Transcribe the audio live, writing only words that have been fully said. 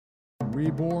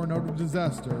reborn out of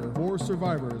disaster, 4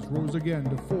 survivors rose again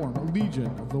to form a legion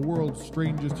of the world's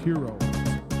strangest heroes.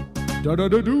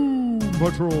 Doom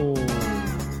Patrol!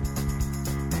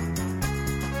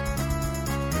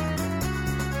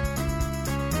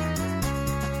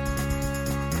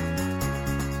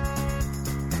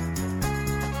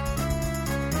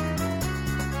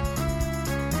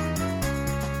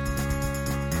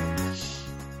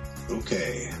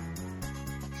 Okay.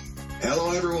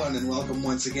 Hello, everyone, and welcome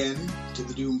once again to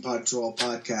the Doom Podtrol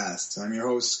podcast. I'm your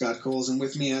host, Scott Coles, and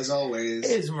with me, as always,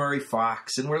 is Murray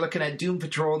Fox, and we're looking at Doom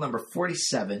Patrol number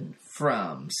 47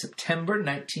 from September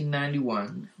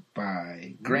 1991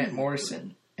 by Grant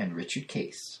Morrison and Richard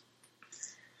Case.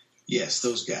 Yes,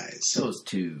 those guys. Those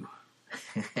two.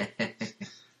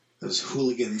 Those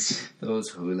hooligans. Those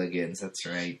hooligans, that's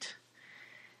right.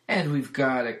 And we've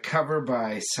got a cover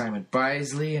by Simon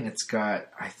Bisley, and it's got,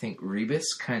 I think,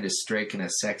 Rebus kind of striking a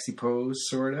sexy pose,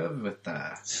 sort of, with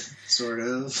Sort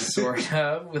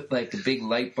of, with like a big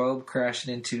light bulb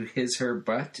crashing into her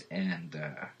butt, and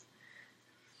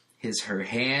her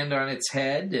hand on its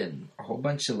head, and a whole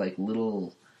bunch of like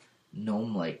little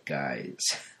gnome-like guys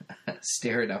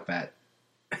staring up at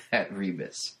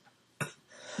Rebus.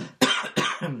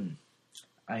 I'm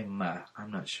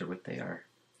not sure what they are.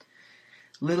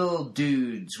 Little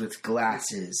dudes with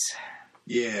glasses.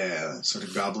 Yeah, sort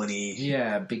of goblin-y.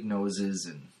 Yeah, big noses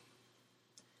and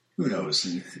who knows?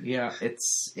 Teeth. Yeah,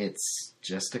 it's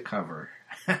just a cover.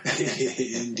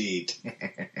 Indeed.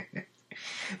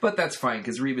 But that's fine,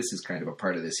 because Rebus is kind of a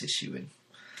part of this issue, and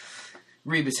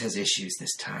Rebus has issues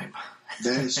this time.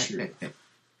 That is true.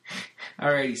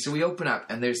 Alrighty, so we open up,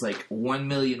 and there's like 1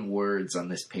 million words on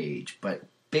this page, but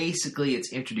basically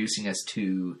it's introducing us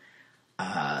to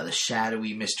the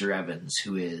shadowy Mr. Evans,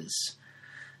 who is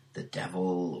the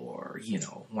devil, or, you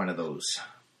know, one of those.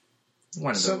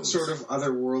 Some sort of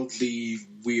otherworldly,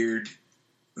 weird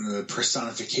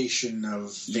personification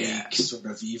of vague sort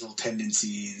of evil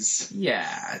tendencies.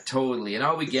 Yeah, totally. And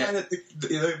all we get...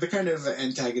 The kind of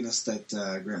antagonist that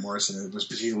Grant Morrison was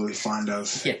particularly fond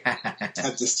of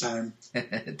at this time.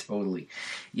 Totally.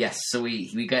 Yes, so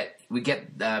we get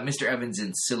Mr. Evans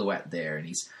in silhouette there, and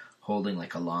he's holding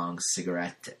like a long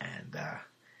cigarette, and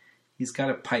he's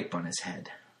got a pipe on his head.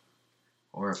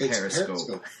 Or a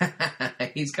periscope.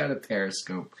 He's got a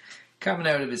periscope coming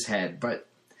out of his head, but,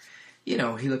 you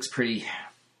know, he looks pretty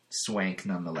swank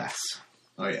nonetheless.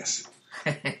 Oh, yes.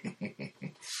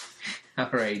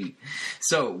 Alrighty.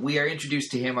 So, we are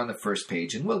introduced to him on the first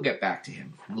page, and we'll get back to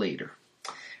him later.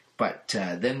 But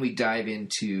then we dive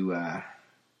into a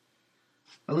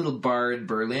little bar in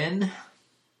Berlin,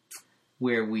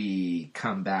 where we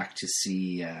come back to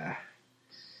see,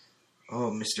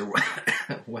 Mr.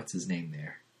 What's his name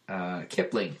there?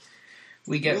 Kipling.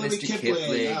 We get Mr.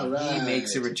 Kipling. Right. He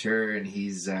makes a return.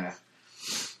 He's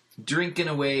drinking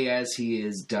away as he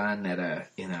is done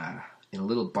in a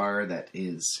little bar that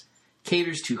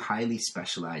caters to highly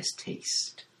specialized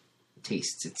tastes.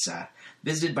 It's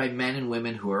visited by men and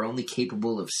women who are only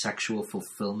capable of sexual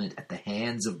fulfillment at the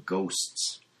hands of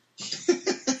ghosts.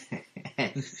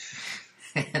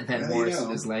 And then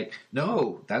Morrison is like,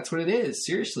 "No, that's what it is.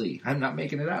 Seriously, I'm not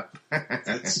making it up."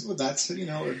 that's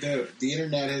the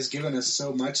internet has given us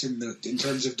so much in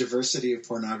terms of diversity of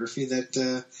pornography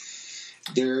that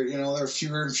there are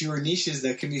fewer and fewer niches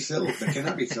that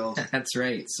cannot be filled. That's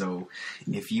right. So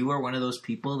if you are one of those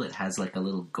people that has like a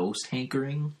little ghost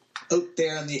hankering out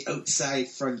there on the outside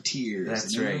frontiers,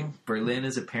 that's right. Berlin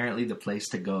is apparently the place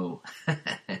to go.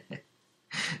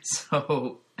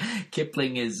 So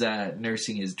Kipling is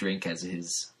nursing his drink as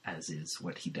is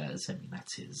what he does. I mean,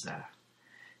 that's his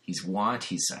want.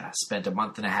 He's spent a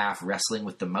month and a half wrestling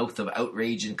with the mouth of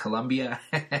outrage in Colombia,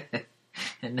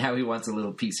 and now he wants a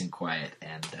little peace and quiet.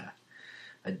 And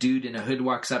a dude in a hood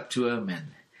walks up to him, and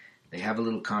they have a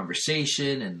little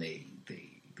conversation, and they're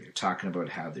talking about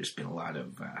how there's been a lot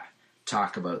of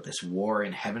talk about this war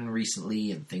in heaven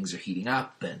recently, and things are heating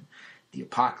up, and the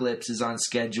apocalypse is on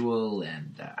schedule,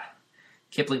 and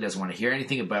Kipling doesn't want to hear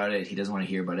anything about it. He doesn't want to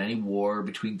hear about any war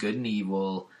between good and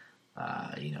evil.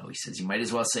 He says you might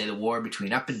as well say the war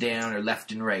between up and down or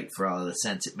left and right for all of the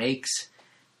sense it makes.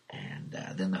 And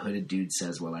then the hooded dude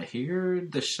says, "Well, I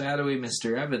heard the shadowy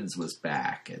Mr. Evans was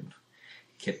back." And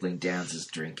Kipling downs his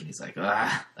drink, and he's like,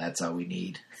 that's all we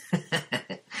need.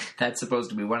 That's supposed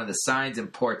to be one of the signs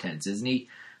and portents, isn't he?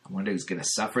 I wonder who's going to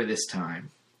suffer this time.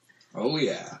 Oh,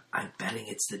 yeah. I'm betting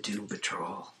it's the Doom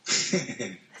Patrol.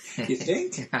 You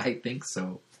think? I think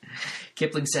so.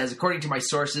 Kipling says, according to my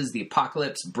sources, the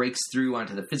apocalypse breaks through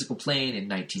onto the physical plane in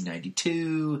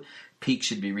 1992. Peak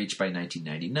should be reached by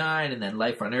 1999, and then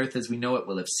life on Earth as we know it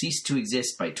will have ceased to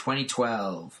exist by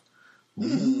 2012.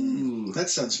 Ooh. That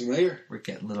sounds familiar. We're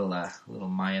getting a little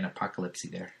Mayan apocalypse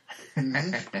there.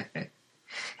 Mm-hmm.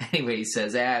 Anyway, he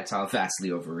says, it's all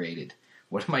vastly overrated.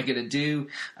 What am I going to do?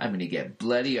 I'm going to get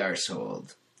bloody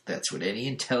arseholed. That's what any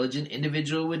intelligent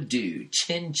individual would do.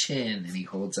 Chin chin. And he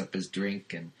holds up his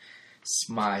drink and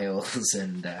smiles.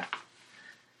 And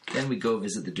then we go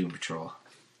visit the Doom Patrol.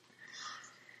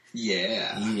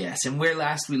 Yeah. Yes, and where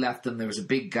last we left them, there was a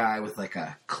big guy with like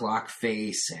a clock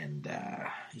face, and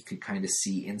you could kind of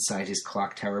see inside his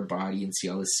clock tower body and see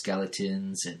all his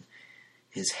skeletons, and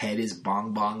his head is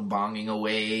bonging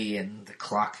away, and the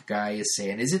clock guy is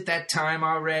saying, is it that time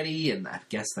already? And I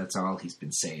guess that's all he's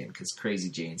been saying, because Crazy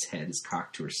Jane's head is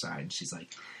cocked to her side, and she's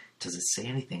like, does it say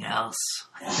anything else?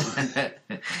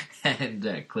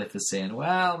 And Cliff is saying,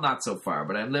 well, not so far,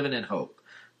 but I'm living in hope.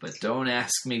 But don't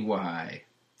ask me why.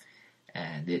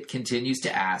 And it continues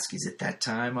to ask, is it that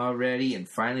time already? And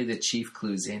finally the chief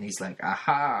clues in. He's like,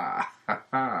 aha, ha,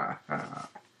 ha, ha.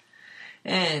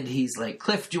 And he's like,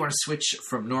 Cliff, do you want to switch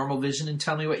from normal vision and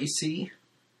tell me what you see?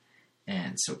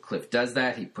 And so Cliff does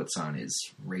that. He puts on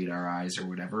his radar eyes or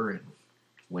whatever. And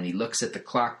when he looks at the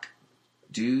clock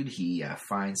dude, he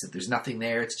finds that there's nothing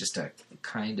there. It's just a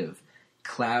kind of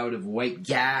cloud of white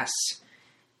gas.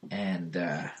 And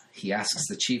he asks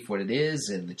the chief what it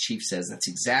is, and the chief says, that's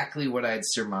exactly what I'd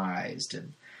surmised.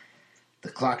 And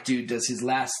the clock dude does his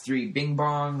last 3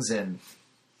 bing-bongs and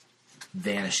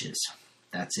vanishes.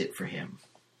 That's it for him.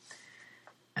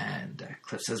 And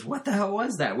Cliff says, what the hell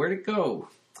was that? Where'd it go?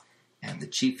 And the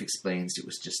chief explains it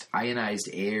was just ionized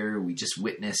air. We just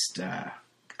witnessed a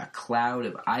cloud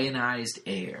of ionized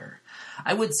air.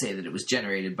 I would say that it was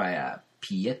generated by a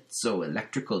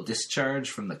piezoelectrical discharge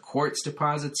from the quartz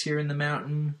deposits here in the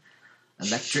mountain.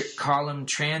 Electric column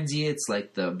transients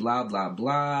like the blah, blah,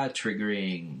 blah,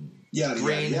 triggering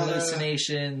brain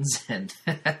hallucinations. And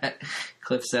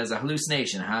Cliff says, a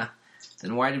hallucination, huh?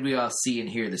 Then why did we all see and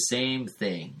hear the same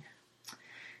thing?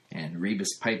 And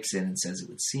Rebus pipes in and says, it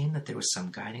would seem that there was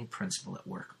some guiding principle at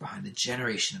work behind the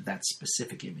generation of that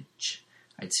specific image.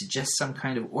 I'd suggest some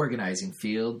kind of organizing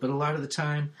field, but a lot of the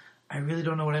time, I really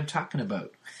don't know what I'm talking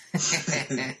about.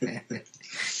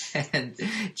 And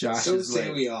Josh so is say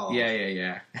like, we all.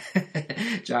 Yeah.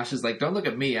 Josh is like, don't look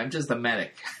at me. I'm just the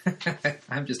medic.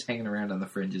 I'm just hanging around on the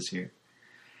fringes here.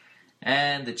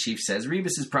 And the chief says,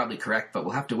 Rebus is probably correct, but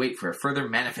we'll have to wait for a further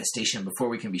manifestation before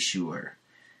we can be sure.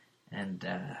 And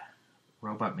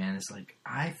Robot Man is like,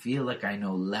 I feel like I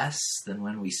know less than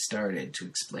when we started to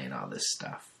explain all this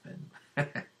stuff. And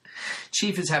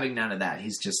Chief is having none of that.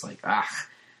 He's just like,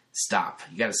 stop.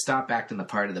 You got to stop acting the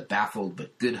part of the baffled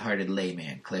but good-hearted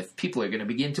layman, Cliff. People are going to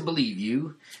begin to believe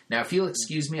you. Now, if you'll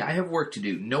excuse me, I have work to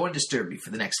do. No one disturb me for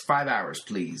the next 5 hours,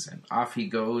 please. And off he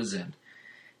goes, and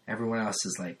everyone else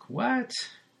is like, what?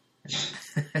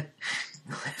 And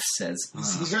Cliff says...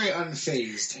 He's very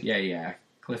unfazed. Yeah.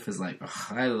 Cliff is like,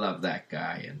 I love that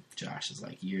guy. And Josh is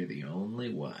like, you're the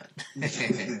only one.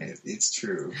 It's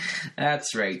true.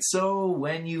 That's right. So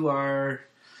when you are...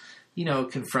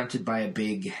 confronted by a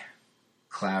big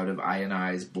cloud of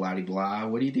ionized blah-de-blah,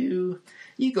 what do?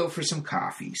 You go for some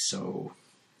coffee. So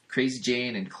Crazy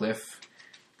Jane and Cliff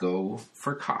go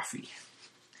for coffee.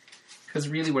 Because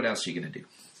really, what else are you going to do?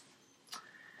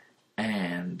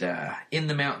 And in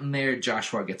the mountain there,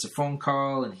 Joshua gets a phone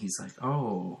call, and he's like,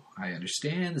 I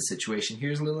understand. The situation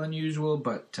here is a little unusual,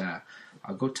 but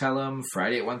I'll go tell him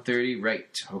Friday at 1:30.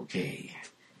 Right, okay.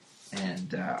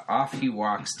 And off he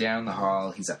walks down the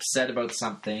hall. He's upset about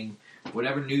something.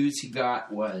 Whatever news he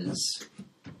got was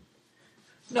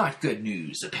not good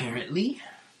news, apparently.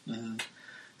 Mm-hmm.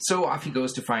 So off he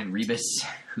goes to find Rebus,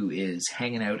 who is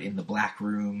hanging out in the black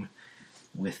room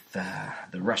with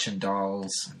the Russian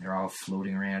dolls. And they're all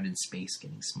floating around in space,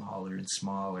 getting smaller and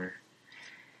smaller.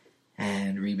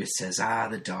 And Rebus says,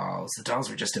 the dolls. The dolls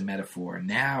were just a metaphor.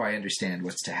 Now I understand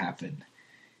what's to happen.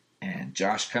 And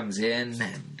Josh comes in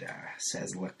and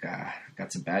says, look, I've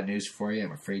got some bad news for you.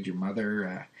 I'm afraid your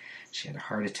mother, she had a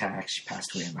heart attack. She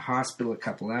passed away in the hospital a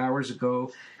couple hours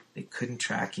ago. They couldn't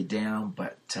track you down,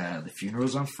 but the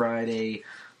funeral's on Friday.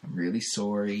 I'm really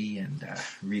sorry. And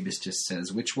Rebus just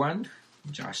says, which one?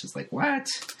 And Josh is like, what?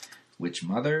 Which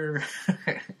mother?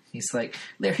 He's like,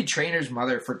 Larry Trainor's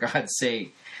mother, for God's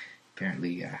sake.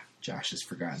 Apparently, Josh has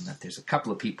forgotten that there's a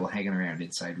couple of people hanging around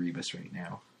inside Rebus right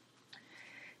now.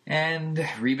 And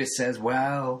Rebus says,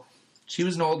 well, she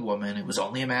was an old woman. It was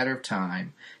only a matter of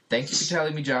time. Thank you for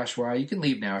telling me, Joshua. You can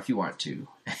leave now if you want to.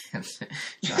 And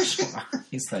Joshua,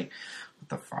 he's like, what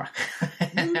the fuck?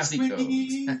 And now he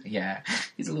goes. Yeah,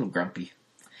 he's a little grumpy.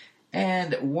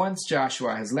 And once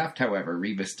Joshua has left, however,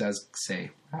 Rebus does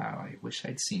say, wow, I wish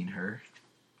I'd seen her.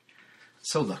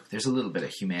 So look, there's a little bit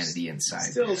of humanity inside.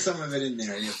 Still there. some of it in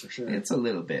there, yeah, for sure. It's a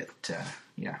little bit,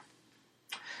 yeah.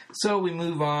 So we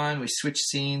move on, we switch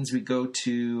scenes, we go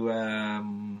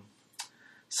to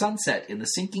sunset in the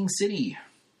sinking city.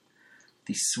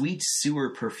 The sweet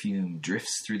sewer perfume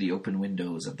drifts through the open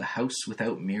windows of the house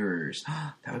without mirrors.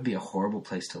 That would be a horrible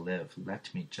place to live.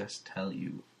 Let me just tell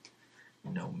you.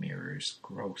 No mirrors.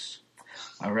 Gross.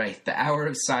 All right, the hour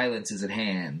of silence is at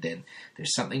hand, and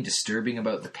there's something disturbing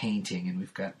about the painting, and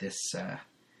we've got this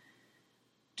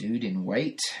dude in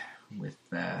white with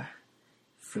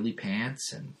frilly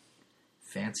pants and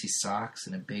fancy socks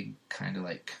and a big kind of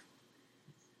like,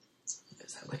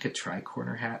 is that like a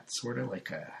tri-corner hat, sort of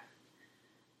like a,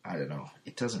 I don't know.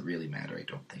 It doesn't really matter, I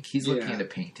don't think. He's looking at a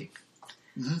painting,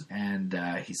 and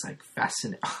he's like,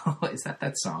 fascinating. Oh, is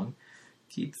that song?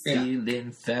 Keep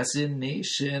feeling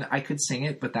fascination. I could sing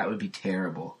it, but that would be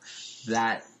terrible.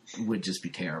 That would just be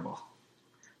terrible.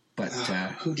 But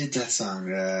who did that song?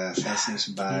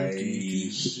 Fascination by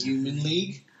Human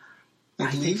League? I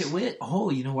think it would.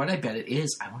 Oh, you know what? I bet it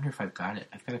is. I wonder if I've got it.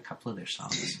 I've got a couple of their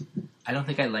songs. I don't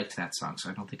think I liked that song, so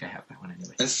I don't think I have that one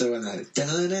anyway. That's the one that...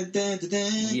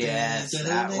 Yes,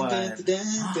 that one.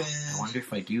 I wonder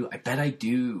if I do. I bet I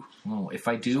do. Oh, if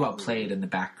I do, I'll play it in the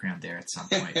background there at some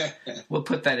point. We'll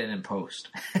put that in post.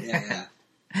 Yeah.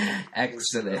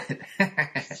 Excellent.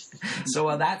 So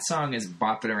while that song is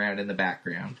bopping around in the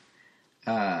background,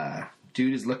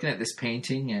 dude is looking at this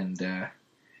painting and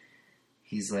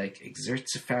he's like,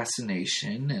 exerts a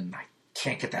fascination, and I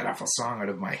can't get that awful song out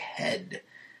of my head.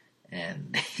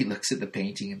 And he looks at the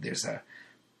painting, and there's a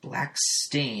black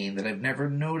stain that I've never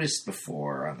noticed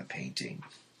before on the painting.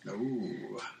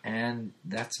 Ooh. And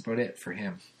that's about it for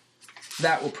him.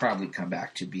 That will probably come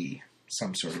back to be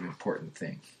some sort of important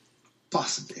thing.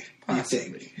 Possibly.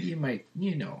 You might,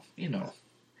 you know.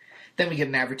 Then we get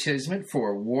an advertisement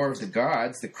for War of the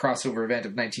Gods, the crossover event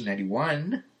of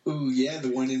 1991. Ooh, yeah,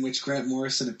 the one in which Grant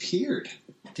Morrison appeared.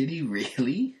 Did he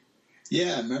really?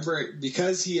 Yeah, remember,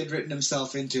 because he had written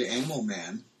himself into Animal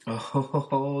Man.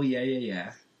 Oh,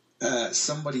 yeah.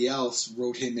 Somebody else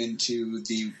wrote him into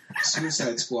the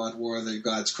Suicide Squad War of the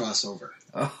Gods crossover.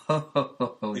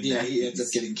 Oh, and yeah, he ends up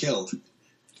getting killed.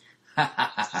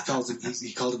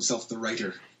 He called himself the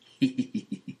writer.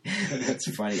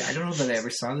 That's funny. I don't know that I ever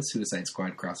saw the Suicide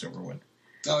Squad crossover one.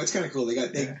 Oh, it's kind of cool.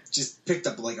 They just picked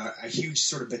up like a huge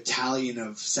sort of battalion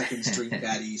of second string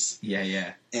baddies.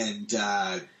 Yeah. And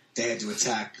they had to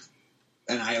attack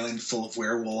an island full of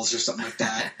werewolves or something like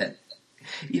that. That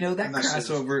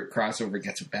crossover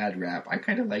gets a bad rap. I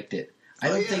kind of liked it.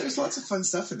 There's lots of fun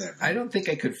stuff in there. I don't think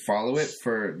I could follow it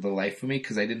for the life of me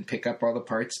because I didn't pick up all the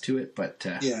parts to it. But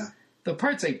the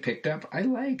parts I picked up, I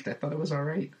liked. I thought it was all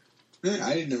right. Yeah,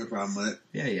 I didn't have a problem with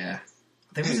it. Yeah.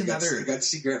 There was another. I got to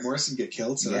see Grant Morrison get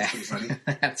killed, so that's pretty funny.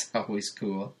 That's always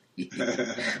cool.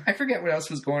 I forget what else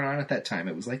was going on at that time.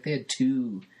 It was like they had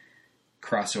two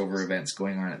crossover events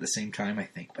going on at the same time, I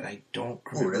think, but I don't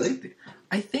remember. Oh, really?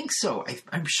 I think so.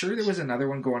 I'm sure there was another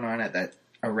one going on at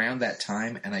around that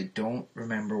time, and I don't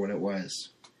remember what it was.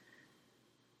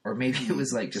 Or maybe it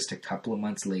was like just a couple of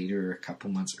months later or a couple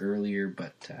of months earlier,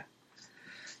 but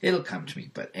it'll come to me.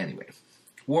 But anyway,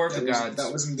 War of the Gods.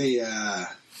 That wasn't the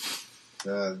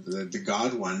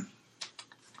God one.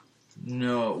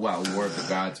 No, well, War of the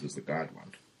Gods was the God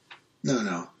one.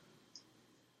 No.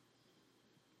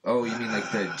 Oh, you mean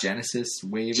like the Genesis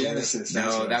wave? Genesis.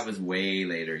 No, that was way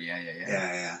later.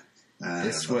 Yeah.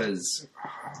 This was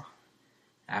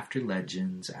after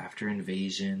Legends, after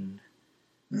Invasion,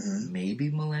 maybe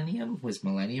Millennium. Was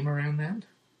Millennium around then?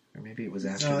 Or maybe it was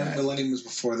after that? No, Millennium was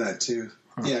before that, too.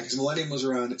 Huh. Yeah, because Millennium was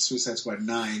around at Suicide Squad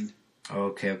 9.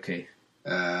 Okay.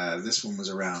 This one was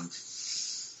around...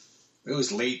 It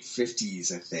was late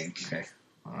 50s, I think. Okay.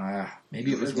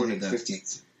 Maybe it was one of the...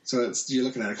 15th. So you're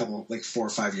looking at a couple, like 4 or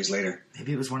 5 years later.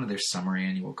 Maybe it was one of their summer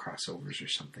annual crossovers or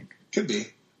something. Could be.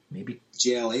 Maybe.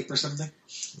 JL Ape or something?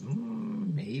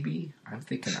 Maybe. I'm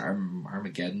thinking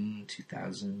Armageddon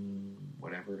 2000,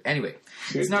 whatever. Anyway,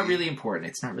 it's not really important.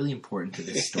 It's not really important to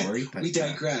this story. But we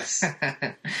digress.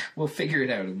 We'll figure it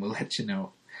out and we'll let you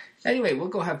know. Anyway, we'll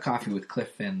go have coffee with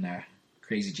Cliff and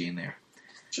Crazy Jane there.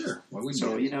 Sure.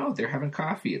 So, they're having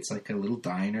coffee. It's like a little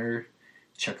diner,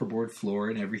 checkerboard floor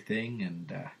and everything,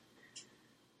 and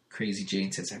Crazy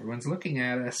Jane says, everyone's looking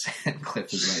at us. And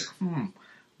Cliff is like,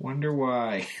 Wonder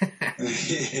why.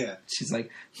 Yeah. She's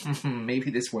like, maybe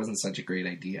this wasn't such a great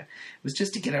idea. It was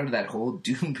just to get out of that whole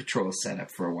Doom Patrol setup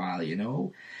for a while, you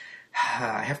know?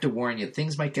 I have to warn you,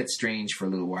 things might get strange for a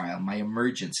little while. My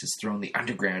emergence has thrown the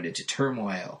underground into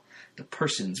turmoil. The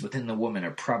persons within the woman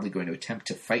are probably going to attempt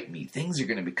to fight me. Things are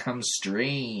going to become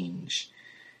strange.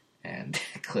 And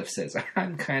Cliff says,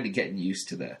 I'm kind of getting used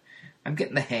to I'm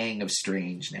getting the hang of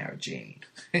strange now, Jane.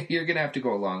 You're going to have to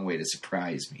go a long way to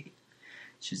surprise me.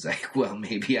 She's like, well,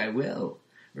 maybe I will.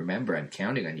 Remember, I'm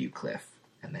counting on you, Cliff.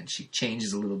 And then she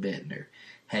changes a little bit, and her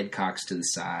head cocks to the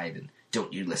side. And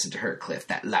don't you listen to her, Cliff.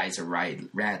 That Liza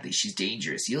Radley, she's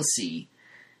dangerous. You'll see.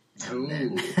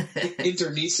 Ooh.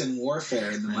 Internecine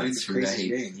warfare in the mind of Crazy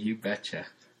Jane. You betcha.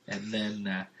 And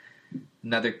then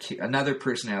another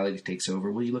personality takes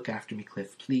over. Will you look after me,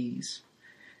 Cliff, please?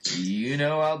 You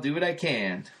know I'll do what I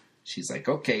can. She's like,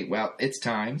 okay, well, it's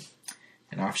time.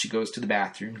 And off she goes to the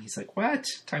bathroom. He's like, what?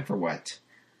 Time for what?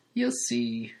 You'll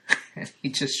see. And he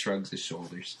just shrugs his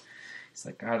shoulders. He's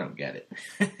like, I don't get it.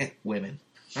 Women.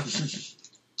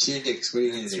 Chicks, what are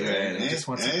you going to do? Right. I just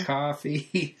want some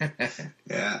coffee.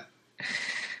 Yeah.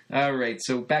 All right,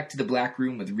 so back to the black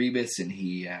room with Rebus, and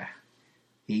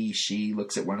she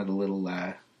looks at one of the little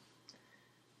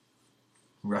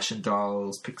Russian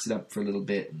dolls, picks it up for a little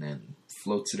bit, and then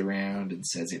floats it around and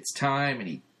says, it's time, and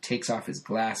he takes off his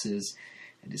glasses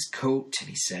and his coat, and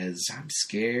he says, I'm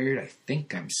scared. I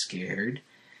think I'm scared.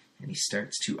 And he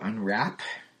starts to unwrap.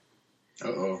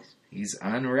 Uh-oh. He's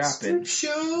unwrapping. Strip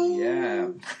show! Yeah.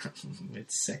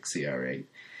 It's sexy, all right.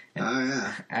 And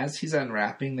yeah. As he's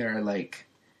unwrapping, there are, like,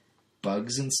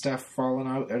 bugs and stuff falling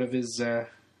out of his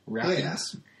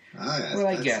wrappings. Oh, yeah. Well,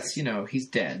 I guess, you know, he's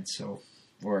dead, so...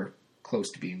 Or close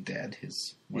to being dead,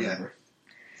 his whatever.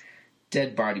 Yeah.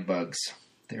 Dead body bugs.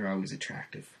 They're always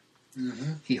attractive.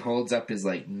 Mm-hmm. He holds up his,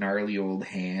 like, gnarly old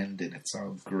hand, and it's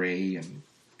all gray and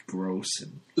gross.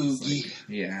 And oogie. Like,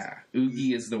 yeah,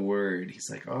 oogie is the word. He's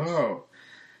like, oh,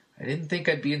 I didn't think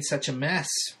I'd be in such a mess.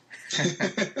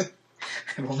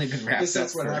 I've only been wrapped up.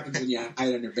 That's what happens when you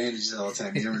hide under bandages all the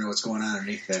time. You never know what's going on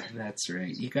underneath there. That's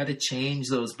right. You got to change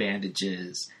those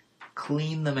bandages.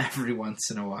 Clean them every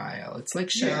once in a while. It's like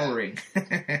showering.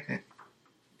 Yeah.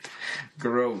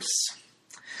 Gross.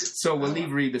 So we'll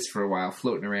leave Rebus for a while,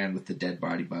 floating around with the dead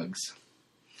body bugs.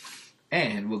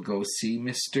 And we'll go see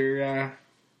Mr.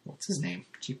 What's his name?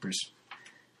 Jeepers.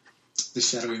 The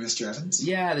shadowy Mr. Evans?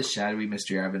 Yeah, the shadowy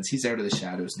Mr. Evans. He's out of the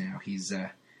shadows now. He's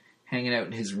hanging out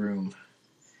in his room.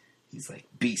 He's like,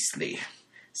 beastly.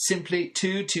 Simply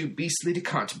too beastly to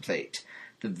contemplate.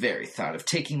 The very thought of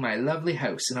taking my lovely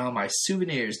house and all my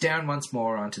souvenirs down once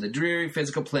more onto the dreary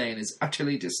physical plane is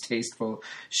utterly distasteful,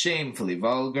 shamefully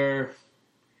vulgar.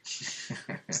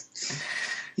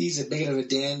 He's a bit of a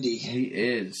dandy. He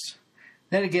is.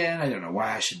 Then again, I don't know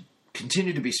why I should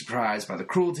continue to be surprised by the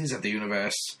cruelties of the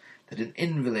universe that an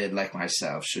invalid like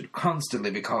myself should constantly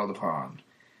be called upon.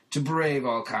 To brave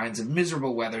all kinds of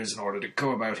miserable weathers in order to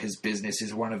go about his business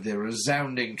is one of the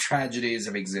resounding tragedies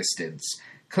of existence.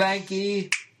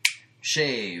 Clanky,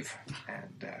 shave.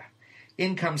 And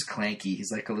in comes Clanky.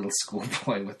 He's like a little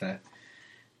schoolboy with a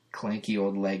clanky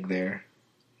old leg there.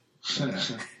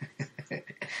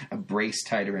 A brace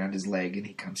tied around his leg, and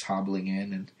he comes hobbling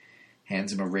in and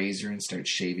hands him a razor and starts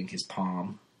shaving his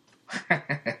palm.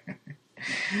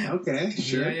 Okay,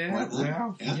 sure. Yeah.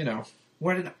 Well, you know,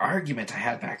 what an argument I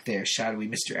had back there, shadowy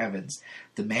Mr. Evans.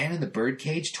 The man in the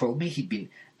birdcage told me he'd been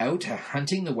out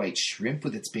hunting the white shrimp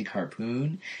with its big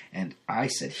harpoon, and I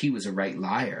said he was a right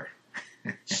liar.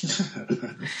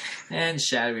 And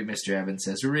shadowy Mr. Evans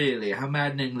says, really, how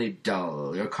maddeningly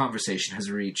dull your conversation has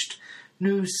reached.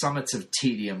 New summits of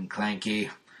tedium,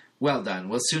 Clanky. Well done.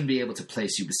 We'll soon be able to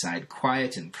place you beside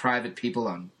quiet and private people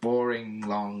on boring,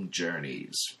 long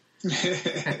journeys.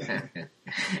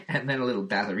 And then a little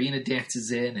ballerina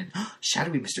dances in, and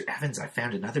shadowy Mr. Evans, I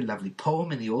found another lovely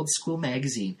poem in the old school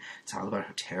magazine. It's all about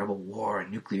how terrible war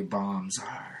and nuclear bombs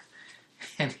are.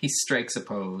 And he strikes a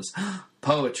pose.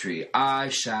 Poetry, I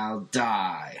shall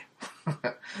die.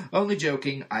 Only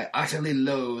joking, I utterly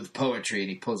loathe poetry. And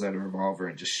he pulls out a revolver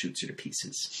and just shoots her to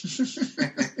pieces.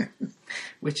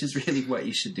 Which is really what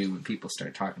you should do when people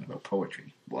start talking about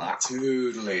poetry. Wow.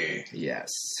 Totally.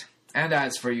 Yes. And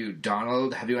as for you,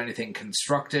 Donald, have you anything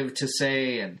constructive to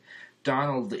say? And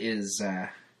Donald is,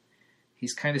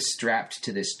 he's kind of strapped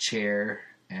to this chair,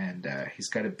 and he's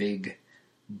got a big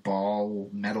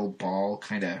metal ball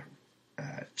kind of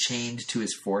chained to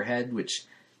his forehead, which,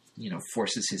 you know,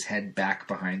 forces his head back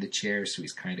behind the chair, so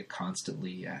he's kind of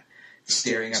constantly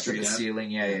staring up at the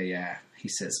ceiling. Yeah. He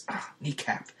says,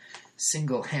 kneecap,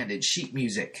 single-handed sheet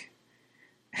music.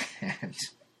 And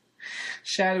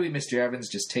Shadowy Mr. Evans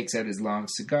just takes out his long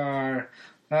cigar.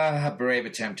 A brave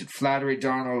attempt at flattery,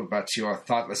 Donald, but your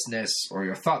thoughtlessness or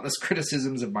your thoughtless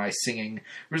criticisms of my singing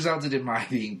resulted in my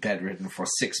being bedridden for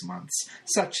 6 months.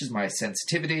 Such is my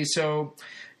sensitivity, so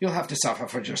you'll have to suffer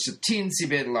for just a teensy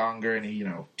bit longer. And he,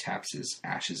 taps his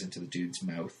ashes into the dude's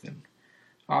mouth, and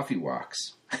off he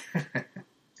walks.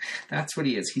 That's what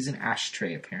he is. He's an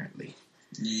ashtray, apparently.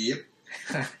 Yep.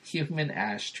 Human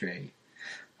ashtray.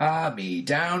 Ah, me,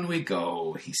 down we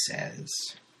go, he says.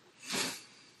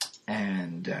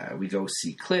 And we go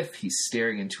see Cliff. He's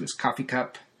staring into his coffee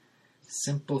cup.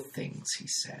 Simple things, he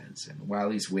says. And while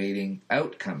he's waiting,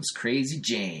 out comes Crazy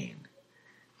Jane.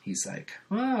 He's like,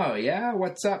 oh, yeah,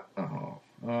 what's up?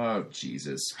 Oh,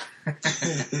 Jesus.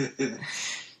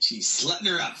 She's slutting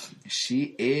her up.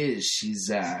 She is. She's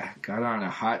got on a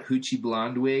hot hoochie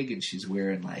blonde wig, and she's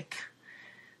wearing,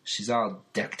 she's all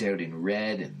decked out in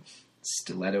red and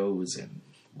stilettos and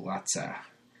lots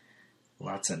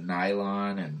of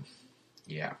nylon, and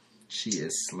yeah, she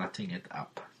is slutting it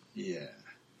up. Yeah.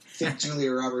 Think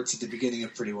Julia Roberts at the beginning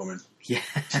of Pretty Woman. Yeah,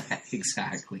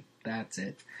 exactly. That's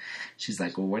it. She's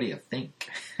like, well, what do you think?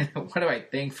 What do I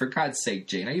think? For God's sake,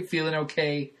 Jane, are you feeling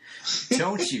okay?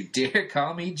 Don't you dare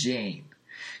call me Jane.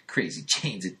 Crazy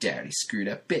Jane's a dowdy, screwed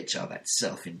up bitch, all that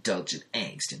self-indulgent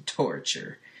angst and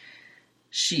torture.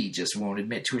 She just won't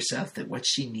admit to herself that what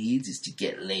she needs is to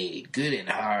get laid good and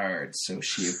hard. So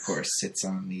she, of course, sits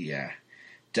on the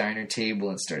diner table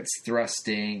and starts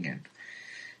thrusting and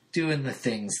doing the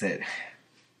things that,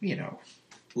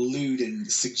 lewd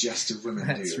and suggestive women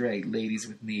do. That's right, ladies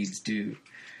with needs do.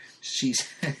 She's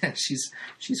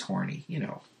horny,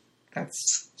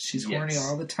 She's horny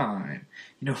all the time.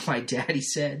 You know what my daddy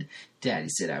said? Daddy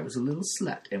said I was a little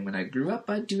slut, and when I grew up,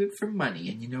 I'd do it for money.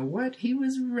 And you know what? He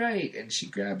was right. And she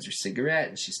grabs her cigarette,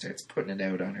 and she starts putting it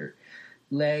out on her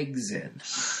legs, and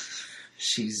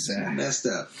she's messed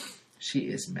up. She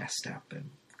is messed up, and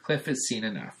Cliff has seen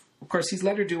enough. Of course, he's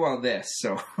let her do all this,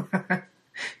 so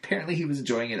apparently he was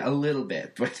enjoying it a little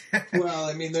bit. But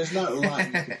well, there's not a lot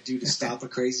you can do to stop a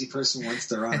crazy person once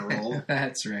they're on a roll.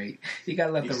 That's right. You got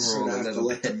to let them roll a little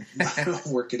bit. Let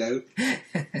them work it out.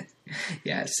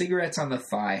 Yeah, cigarettes on the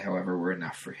thigh, however, were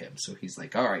enough for him. So he's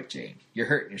like, all right, Jane, you're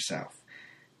hurting yourself.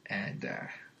 And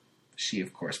she,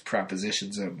 of course,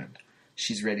 propositions him, and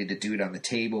she's ready to do it on the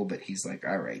table, but he's like,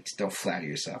 all right, don't flatter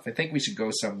yourself. I think we should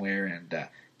go somewhere and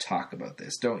talk about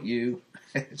this, don't you?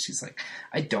 And she's like,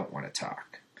 I don't want to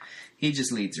talk. He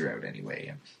just leads her out anyway,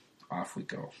 and off we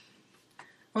go.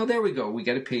 Oh, there we go. We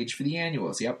got a page for the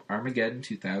annuals. Yep, Armageddon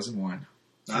 2001.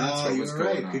 That's what was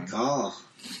right. Good call.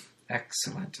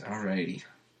 Excellent. Alrighty.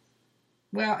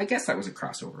 Well, I guess that was a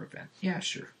crossover event. Yeah,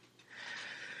 sure.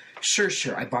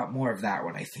 Sure. I bought more of that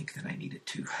one, I think, than I needed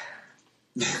to.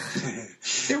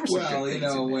 There were some good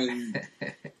things when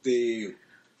the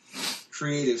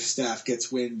creative staff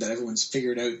gets wind that everyone's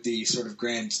figured out the sort of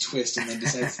grand twist and then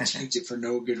decides to change it for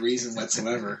no good reason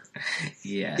whatsoever.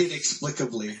 Yeah.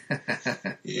 Inexplicably.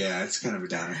 Yeah, it's kind of a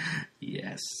downer.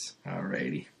 Yes.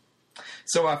 Alrighty.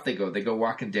 So off they go. They go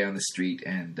walking down the street,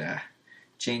 and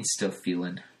Jane's still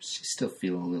feeling a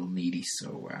little needy,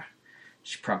 so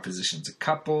she propositions a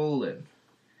couple and,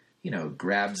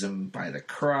 grabs him by the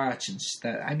crotch, and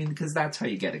because that's how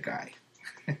you get a guy.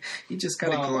 You just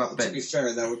gotta go up. To be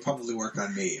fair, that would probably work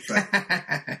on me. But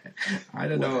I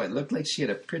don't know. It looked like she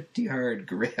had a pretty hard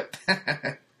grip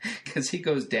because he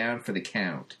goes down for the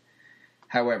count.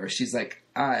 However, she's like,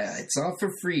 it's all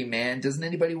for free, man. Doesn't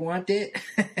anybody want it?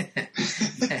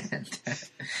 And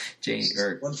Jane,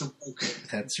 one for broke.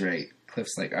 That's right.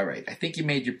 Cliff's like, all right, I think you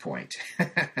made your point.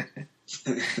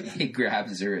 He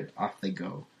grabs her, and off they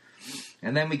go.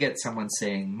 And then we get someone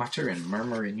saying, mutter and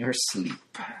murmur in your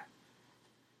sleep.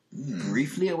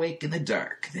 Briefly awake in the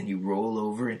dark, then you roll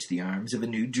over into the arms of a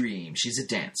new dream. She's a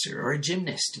dancer or a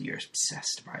gymnast. You're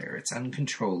obsessed by her. It's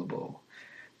uncontrollable.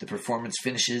 The performance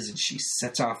finishes, and she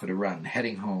sets off at a run,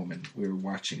 heading home. And we're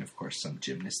watching, of course, some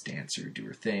gymnast dancer do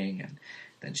her thing. And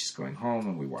then she's going home,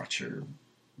 and we watch her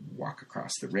walk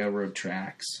across the railroad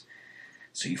tracks.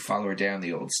 So you follow her down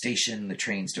the old station. The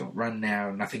trains don't run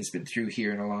now. Nothing's been through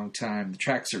here in a long time. The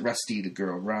tracks are rusty. The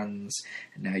girl runs.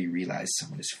 And now you realize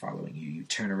someone is following you. You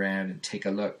turn around and take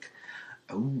a look.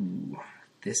 Oh,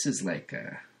 this is like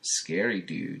a scary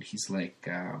dude. He's like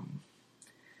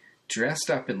dressed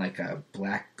up in like a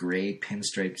black-gray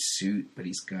pinstriped suit, but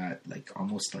he's got like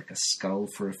almost like a skull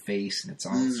for a face, and it's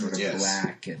all sort of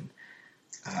black and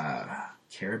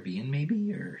Caribbean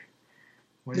maybe, or...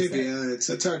 What is maybe, it's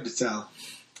hard to tell.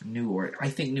 I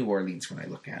think New Orleans when I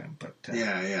look at him, but...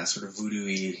 yeah, sort of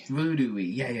voodoo-y. Voodoo-y,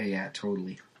 yeah,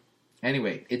 totally.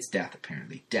 Anyway, it's death,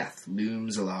 apparently. Death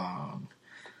looms along.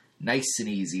 Nice and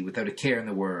easy, without a care in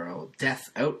the world.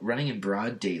 Death out running in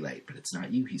broad daylight. But it's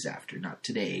not you he's after, not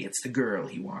today. It's the girl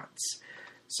he wants.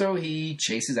 So he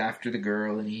chases after the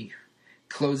girl, and he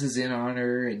closes in on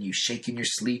her, and you shake in your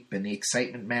sleep, and the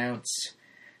excitement mounts.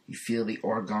 You feel the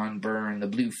organ burn, the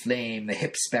blue flame, the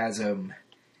hip spasm.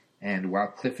 And while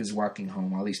Cliff is walking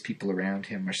home, all these people around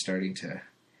him are starting to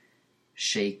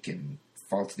shake and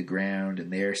fall to the ground,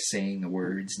 and they're saying the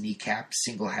words kneecap,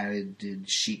 single-handed,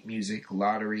 sheet music,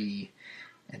 lottery,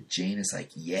 and Jane is like,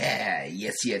 yeah,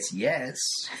 yes, yes, yes.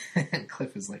 And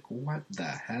Cliff is like, what the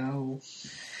hell?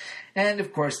 And,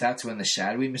 of course, that's when the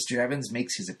shadowy Mr. Evans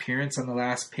makes his appearance on the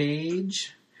last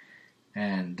page,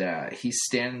 and he's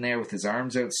standing there with his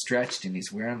arms outstretched, and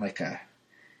he's wearing like a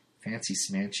fancy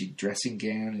smanchy dressing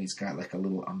gown, and he's got like a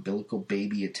little umbilical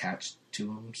baby attached to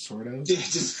him, sort of. Yeah,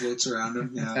 it just floats around him,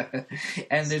 yeah.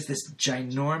 And there's this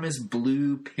ginormous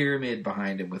blue pyramid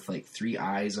behind him with like 3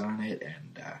 eyes on it,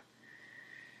 and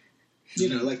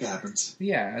like it happens.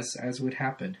 Yeah, as would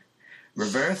happen.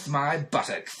 Reverse my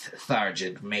buttocks,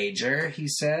 Sergeant Major, he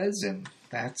says, and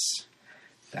that's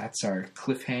our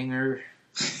cliffhanger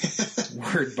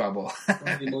word bubble.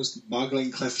 One of the most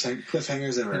boggling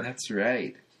cliffhangers ever. That's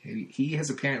right. He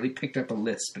has apparently picked up a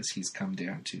lisp as he's come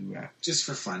down to... just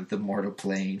for fun. The mortal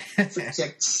plane. For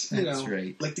kicks, That's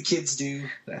right. Like the kids do.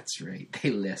 That's right.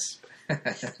 They lisp.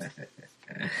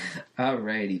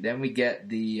 Alrighty. Then we get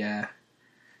the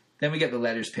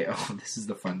letters page. Oh, this is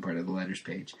the fun part of the letters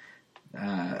page.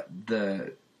 I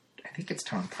think it's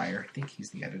Tom Pyre. I think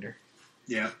he's the editor.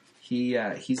 Yeah.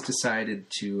 He's decided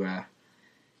to...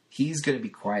 he's going to be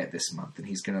quiet this month, and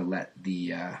he's going to let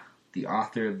the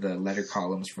author of the letter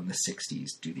columns from the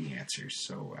 60s do the answers.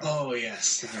 So, oh,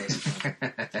 yes. That was fun.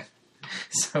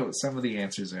 So some of the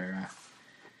answers are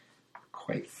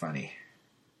quite funny.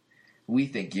 We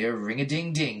think you're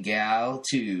ring-a-ding-ding, gal,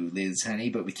 too, Liz, honey,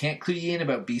 but we can't clue you in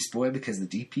about Beast Boy because the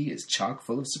DP is chock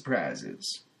full of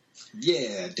surprises.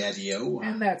 Yeah, Daddy-o.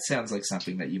 And that sounds like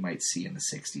something that you might see in the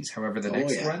 60s. However, the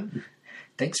next one...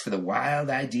 Thanks for the wild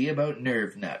idea about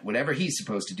Nerve Nut. Whatever he's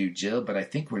supposed to do, Jill, but I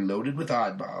think we're loaded with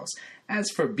oddballs.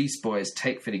 As for Beast Boy's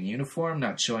tight-fitting uniform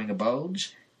not showing a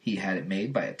bulge, he had it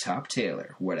made by a top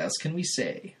tailor. What else can we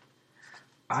say?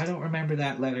 I don't remember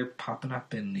that letter popping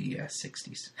up in the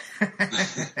 60s.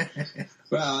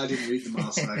 Well, I didn't read them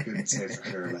all, so I couldn't say for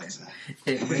sure.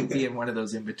 It might be in one of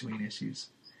those in-between issues.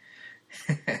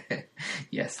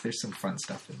 Yes, there's some fun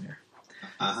stuff in there.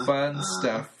 Fun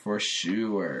stuff for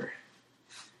sure.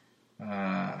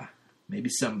 Maybe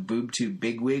some boob-tube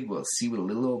bigwig will see what a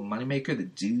little old moneymaker the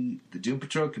Doom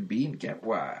Patrol could be and get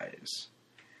wise.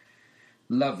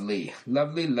 Lovely,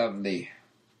 lovely, lovely.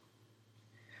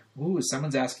 Ooh,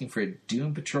 someone's asking for a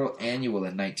Doom Patrol annual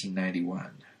in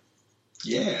 1991.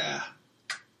 Yeah.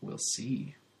 We'll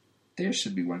see. There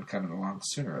should be one coming along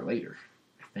sooner or later,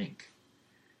 I think.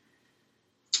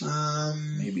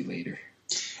 Maybe later.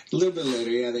 A little bit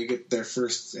later, yeah, they get their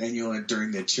first annual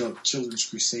during the Children's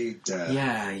Crusade.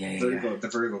 Vertigo, the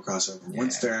Vertigo crossover. Yeah.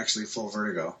 Once they're actually full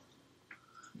Vertigo.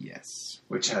 Yes.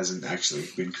 Which hasn't actually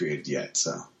been created yet,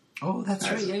 so. Oh, that's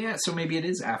right. Yeah. So maybe it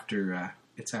is after.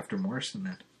 It's after Morrison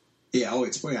then. Yeah. Oh,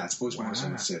 it's post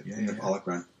Morrison. That's it in the Pollock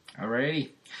run. Alrighty.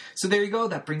 So there you go.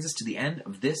 That brings us to the end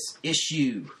of this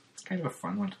issue. It's kind of a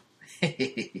fun one.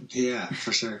 Yeah,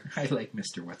 for sure. I like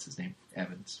Mr. What's his name?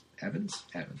 Evans.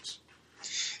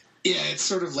 Yeah, it's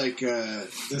sort of like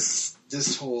this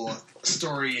whole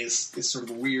story is sort of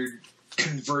a weird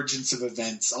convergence of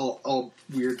events, all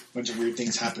weird, bunch of weird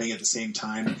things happening at the same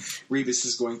time. Rebus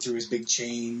is going through his big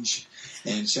change,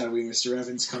 and shadowy Mr.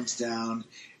 Evans comes down,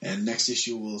 and next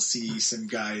issue we'll see some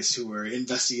guys who are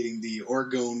investigating the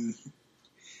orgone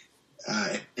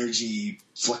energy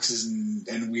fluxes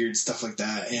and weird stuff like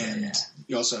that, and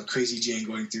you also have Crazy Jane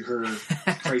going through her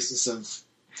crisis of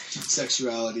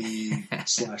sexuality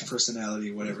 /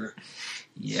 personality, whatever.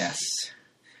 Yes.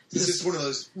 This is one of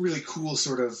those really cool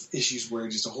sort of issues where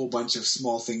just a whole bunch of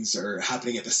small things are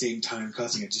happening at the same time,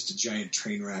 causing just a giant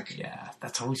train wreck. Yeah,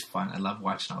 that's always fun. I love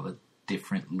watching all the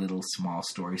different little small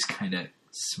stories kind of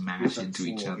smash into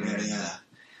each other. Yeah.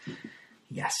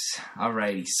 Yes.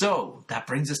 Alrighty. So, that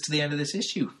brings us to the end of this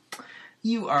issue.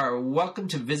 You are welcome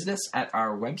to visit us at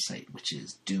our website, which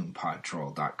is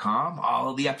doompodtrol.com.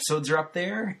 All the episodes are up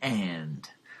there, and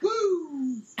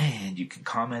you can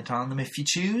comment on them if you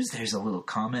choose. There's a little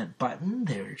comment button.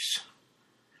 And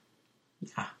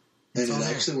it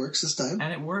actually works this time?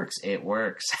 And it works. It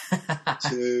works.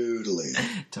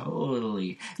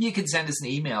 Totally. You can send us an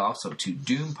email also to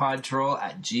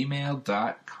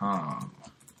doompodtrol@gmail.com.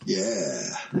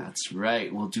 Yeah. That's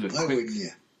right. We'll do a quick... Why wouldn't you?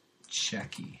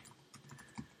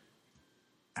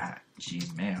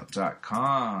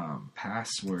 checky@gmail.com.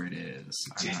 Password is,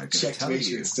 I'm not going to Check to tell make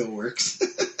sure you. it still works.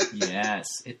 Yes,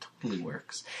 it totally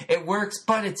works. It works,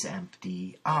 but it's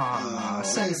empty.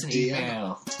 Send us an empty.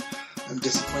 email. I'm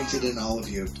disappointed in all of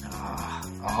you.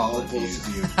 All of both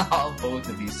of you. All both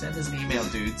of you. Send us an email,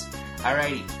 dudes.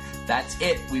 Alrighty, that's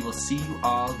it. We will see you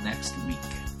all next week.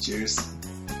 Cheers.